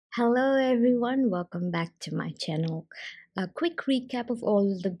Hello everyone, welcome back to my channel. A quick recap of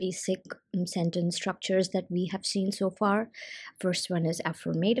all the basic sentence structures that we have seen so far. First one is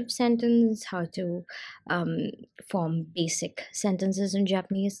affirmative sentence, how to form basic sentences in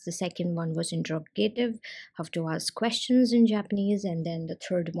Japanese. The second one was interrogative, how to ask questions in Japanese. And then the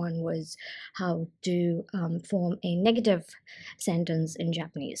third one was how to form a negative sentence in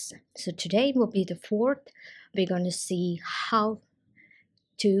Japanese. So today will be the fourth. We're going to see how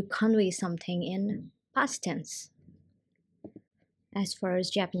to convey something in past tense. As far as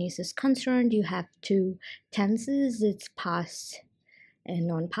Japanese is concerned, you have two tenses, it's past and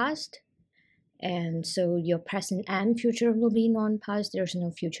non-past. And so your present and future will be non-past. There's no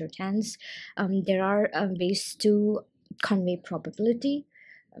future tense. There are ways to convey probability,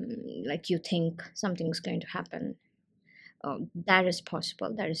 like you think something's going to happen. That is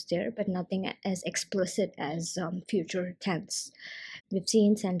possible, that is there, but nothing as explicit as future tense. We've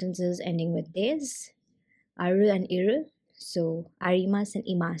seen sentences ending with des, aru and iru, so arimasu and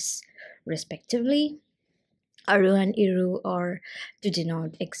imasu respectively. Aru and iru are to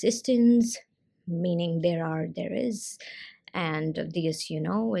denote existence, meaning there are, there is, and this,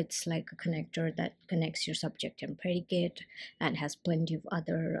 it's like a connector that connects your subject and predicate and has plenty of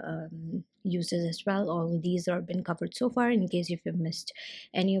other uses as well. All these are been covered so far. In case if you've missed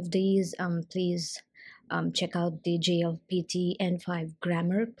any of these, please check out the JLPT N5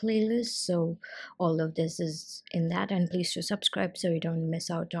 grammar playlist. So all of this is in that, and please do subscribe so you don't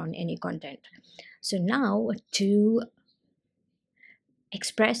miss out on any content. So now to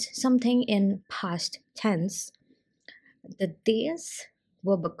express something in past tense, the des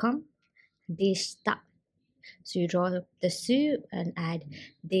will become deshita. So you draw the su and add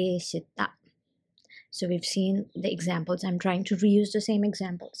deshita. So we've seen the examples. I'm trying to reuse the same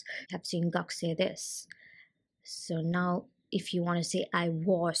examples. I've seen gakusei desu. So now if you want to say I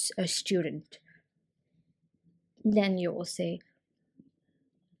was a student, then you will say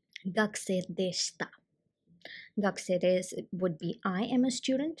gakusei deshita. Gakusei desu would be I am a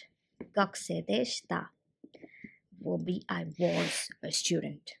student. Gakusei deshita will be I was a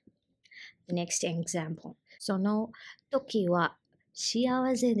student. The next example. その時は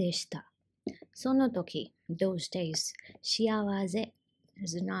幸せでした。その時, those days, 幸せ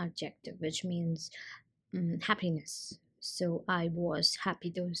is an adjective which means happiness. So I was happy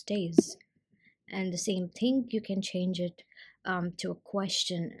those days. And the same thing, you can change it to a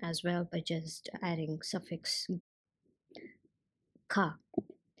question as well by just adding suffix ka.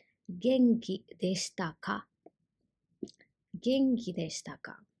 元気でしたか? 元気でした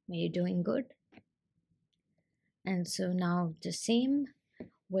か? Are you doing good? And so now the same,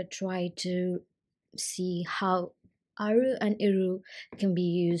 we'll try to see how aru and iru can be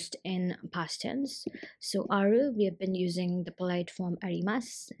used in past tense. So aru, we have been using the polite form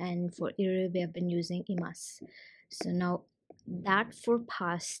arimasu, and for iru, we have been using imasu. So now that for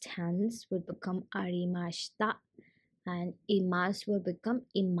past tense would become arimashita, and imasu will become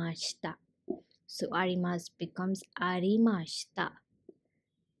imashita. So arimasu becomes arimashita,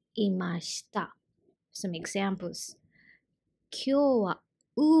 imashita. Some examples. 今日は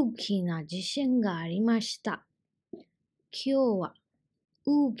大きな地震がありました。今日は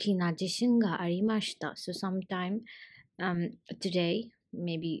大きな地震がありました。So sometime today,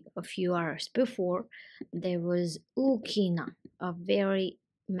 maybe a few hours before, there was 大きな, a very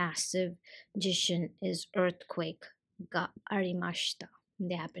massive 地震 is earthquake がありました。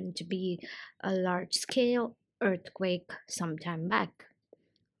There happened to be a large scale earthquake sometime back.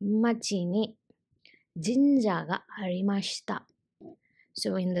 町に神社がありました。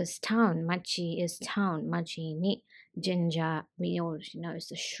So in this town, machi is town, machi ni jinja, we already know is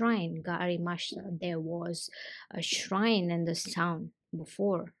the shrine, ga arimashita. There was a shrine in this town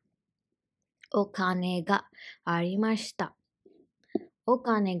before. Okane ga arimashita.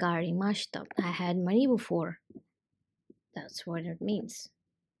 Okane ga arimashita. I had money before. That's what it means.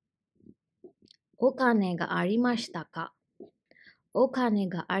 Okane ga arimashita ka? Okane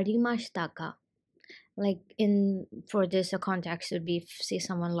ga arimashita ka? Like for this, a context would be if, say,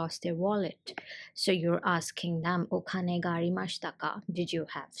 someone lost their wallet. So you're asking them, okane ga arimashita ka? Did you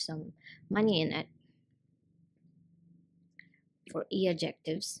have some money in it? For e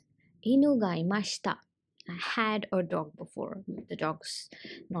adjectives, inu ga imashita. I had a dog before. The dog's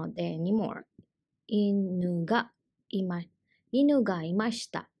not there anymore. Inu ga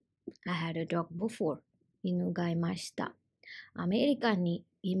imashita. I had a dog before. Inu ga imashita. America ni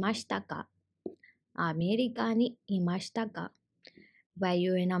imashita ka? America ni imashita ka? Were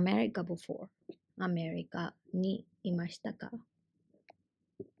you in America before? America ni imashita ka?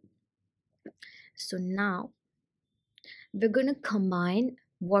 So now we're going to combine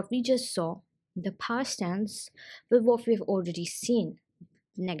what we just saw, the past tense, with what we've already seen,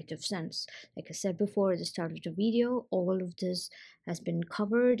 negative sense. Like I said before at the start of the video, all of this has been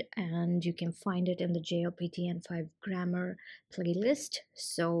covered and you can find it in the JLPT N5 grammar playlist.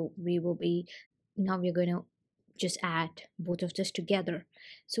 So we're going to just add both of this together.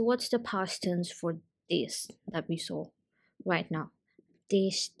 So what's the past tense for this that we saw right now?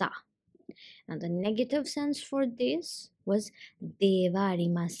 Deshita. And the negative sense for this was de wa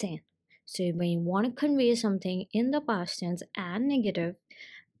arimasen. So when you want to convey something in the past tense and negative,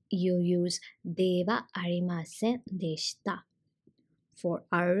 you use de wa arimasen deshita. For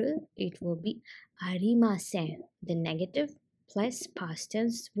aru, it will be arimasen. The negative plus past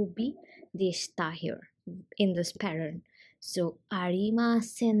tense will be deshita here in this pattern. So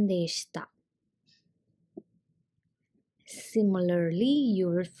arimasen deshita. Similarly, you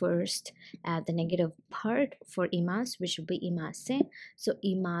will first add the negative part for imas, which will be imasen. So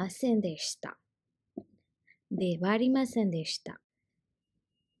imasen deshita. De wa arimasen deshita.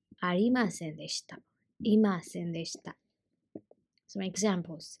 Arimasen deshita. Imasen deshita. Some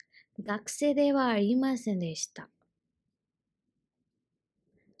examples. 学生ではありませんでした.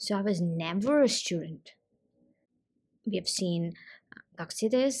 So I was never a student. We have seen 学生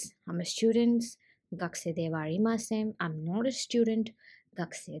です, I'm a student. 学生ではありません, I'm not a student.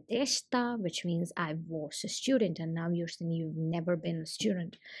 学生でした, which means I was a student, and now you're saying you've never been a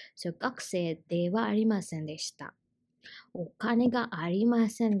student. So 学生ではありませんでした. お金がありま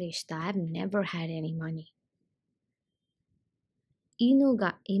せんでした. I've never had any money. 犬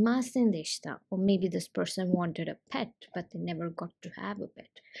がいませんでした. Or maybe this person wanted a pet, but they never got to have a pet.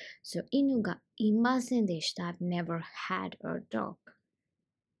 So 犬がいませんでした. I've never had a dog.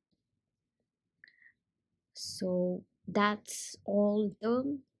 So that's all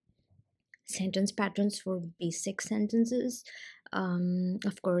the sentence patterns for basic sentences.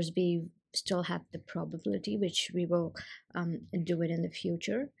 Of course, we still have the probability, which we will do it in the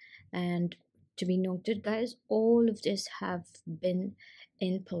future. And to be noted, guys, all of this have been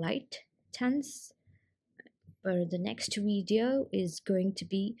in polite tense. But the next video is going to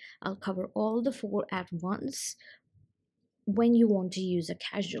be, I'll cover all the 4 at once. When you want to use a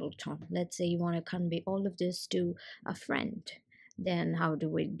casual tone, let's say you want to convey all of this to a friend, then how do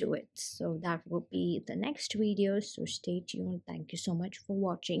we do it? So that will be the next video, so stay tuned. Thank you so much for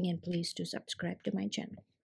watching, and please do subscribe to my channel.